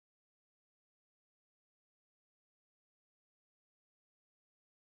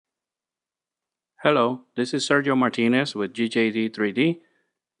Hello, this is Sergio Martinez with GJD 3D,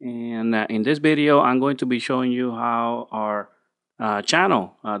 and in this video, I'm going to be showing you how our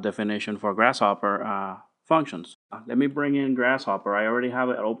channel definition for Grasshopper functions. Let me bring in Grasshopper. I already have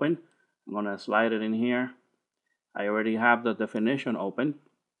it open. I'm going to slide it in here. I already have the definition open,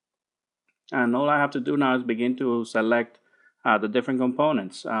 and all I have to do now is begin to select the different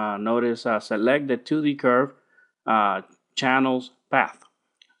components. Notice select the 2D curve channels path.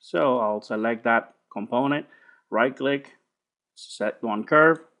 So I'll select that component, right click, set one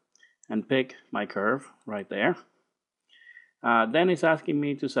curve, and pick my curve right there. Then it's asking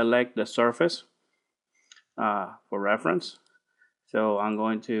me to select the surface for reference. So I'm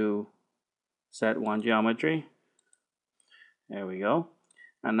going to set one geometry. There we go.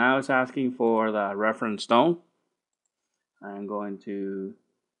 And now it's asking for the reference stone. I'm going to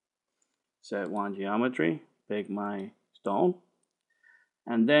set one geometry, pick my stone.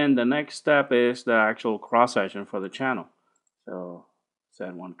 And then the next step is the actual cross section for the channel. So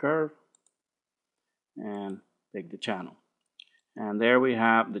set one curve and pick the channel. And there we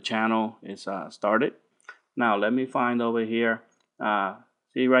have the channel is started. Now let me find over here.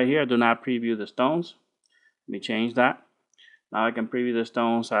 See right here, do not preview the stones. Let me change that. Now I can preview the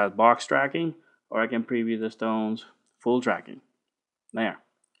stones as box tracking, or I can preview the stones full tracking. There.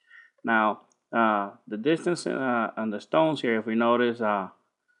 Now the distance on the stones here, if we notice,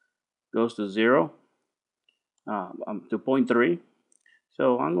 goes to 0 to 0.3.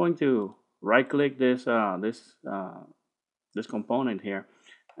 So I'm going to right click this this component here.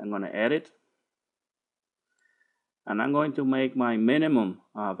 I'm going to edit, and I'm going to make my minimum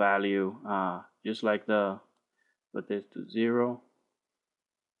value just like put this to 0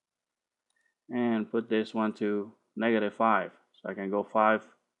 and put this one to -5, so I can go 5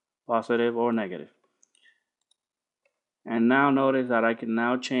 positive or negative. And now notice that I can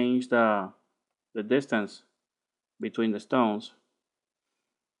now change the distance between the stones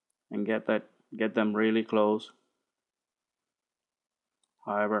and get them really close.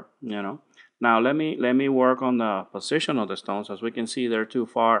 However, now let me work on the position of the stones. As we can see, they're too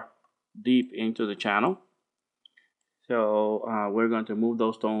far deep into the channel, so we're going to move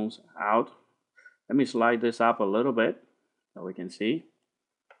those stones out. Let me slide this up a little bit so we can see.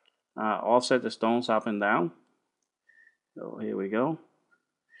 Offset the stones up and down. So here we go.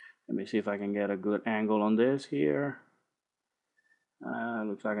 Let me see if I can get a good angle on this here.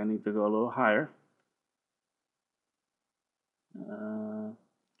 Looks like I need to go a little higher.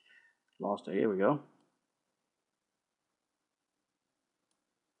 Lost it. Here we go.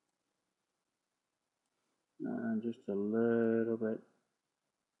 Just a little bit.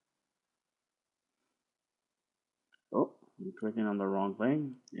 Oh, I'm clicking on the wrong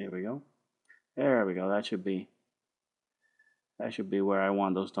thing. Here we go. There we go. That should be where I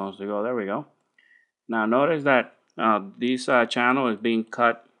want those stones to go. There we go. Now notice that this channel is being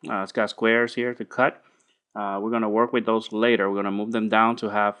cut. It's got squares here to cut. We're going to work with those later. We're going to move them down to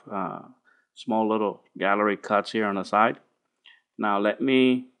have small little gallery cuts here on the side. Now let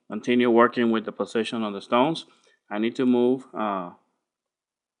me continue working with the position of the stones. I need to move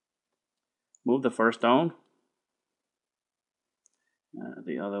the first stone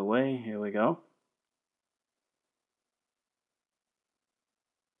the other way. Here we go.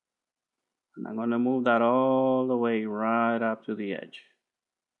 And I'm going to move that all the way right up to the edge.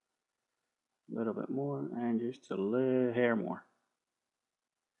 A little bit more, and just a little hair more.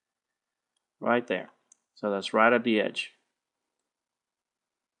 Right there. So that's right at the edge.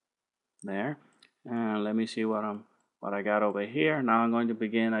 There. And let me see what I got over here. Now I'm going to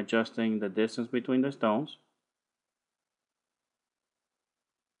begin adjusting the distance between the stones.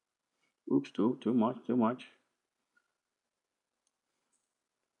 Oops, too much.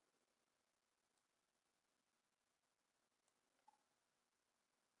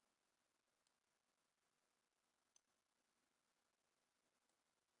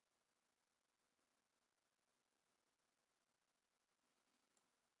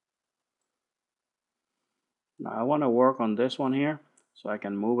 Now I want to work on this one here, so I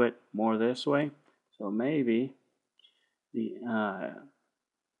can move it more this way. So maybe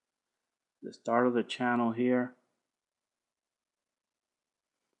the start of the channel here.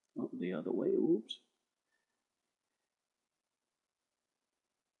 Oh, the other way. Oops.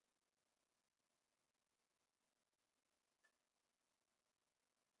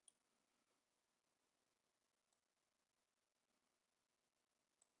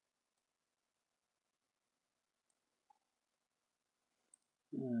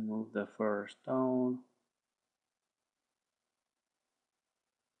 And move the first stone.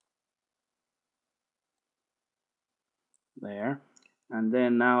 There. And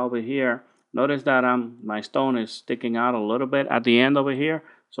then now over here, Notice that my stone is sticking out a little bit at the end over here,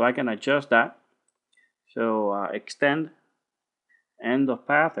 so I can adjust that. So extend end of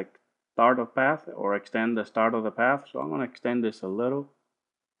path, start of path, or extend the start of the path. So I'm going to extend this a little.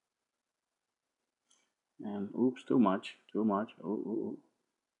 And oops, too much. Ooh.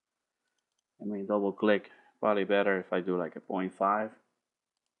 Let me double click. Probably better if I do like a 0.5.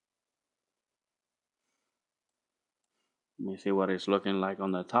 Let me see what it's looking like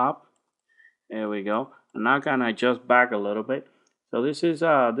on the top. There we go. And now can I adjust back a little bit? So this is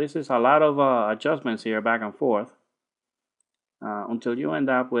a lot of adjustments here, back and forth, until you end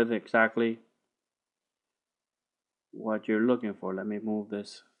up with exactly what you're looking for. Let me move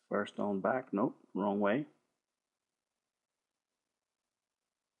this first stone back. Nope, wrong way.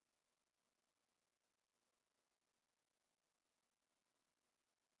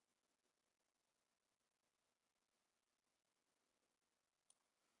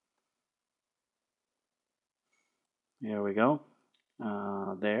 Here we go.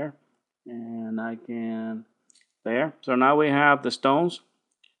 There, and I can there. So now we have the stones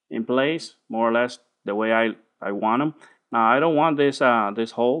in place, more or less the way I want them. Now I don't want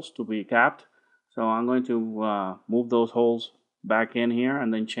these holes to be capped, so I'm going to move those holes back in here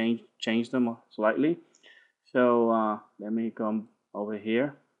and then change them slightly. So let me come over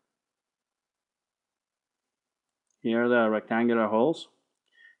here. Here are the rectangular holes,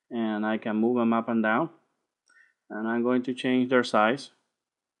 and I can move them up and down, and I'm going to change their size.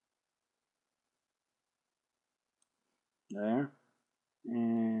 There,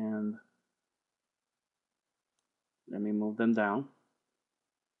 and let me move them down.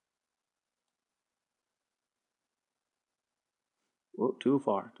 Oh, too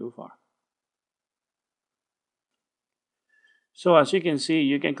far. So as you can see,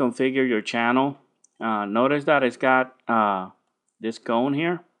 you can configure your channel. Notice that it's got this cone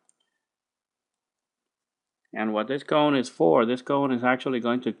here. And what this cone is for, this cone is actually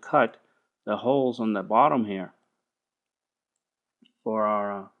going to cut the holes on the bottom here for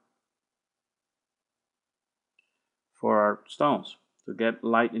our stones, to get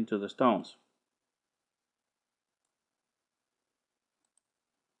light into the stones.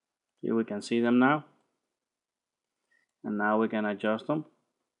 See, we can see them now. And now we can adjust them.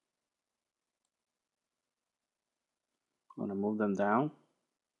 I'm going to move them down.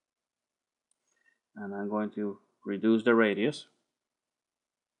 And I'm going to reduce the radius.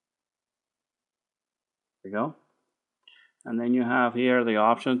 There we go. And then you have here the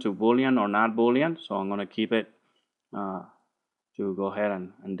option to Boolean or not Boolean. So I'm going to keep it to go ahead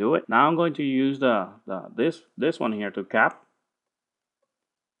and do it. Now I'm going to use this one here to cap.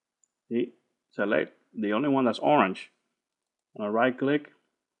 See, select the only one that's orange. I'm going to right click,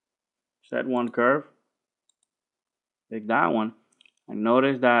 set one curve, pick that one, and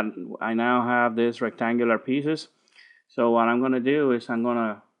notice that I now have these rectangular pieces. So what I'm going to do is I'm going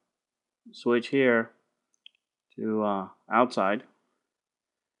to switch here to outside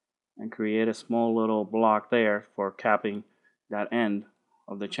and create a small little block there for capping that end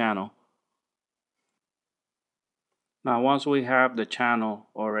of the channel. Now once we have the channel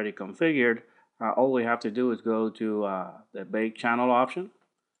already configured, all we have to do is go to the bake channel option,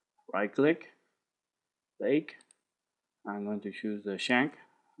 right click, bake. I'm going to choose the shank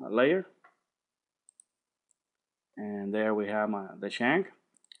layer, and there we have the shank.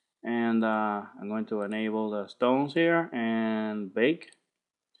 And I'm going to enable the stones here and bake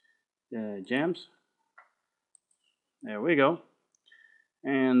the gems. There we go.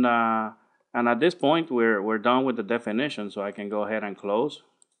 And at this point we're done with the definition, so I can go ahead and close.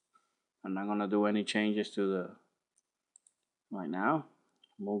 I'm not going to do any changes to the right now.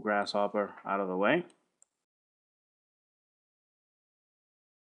 Move Grasshopper out of the way.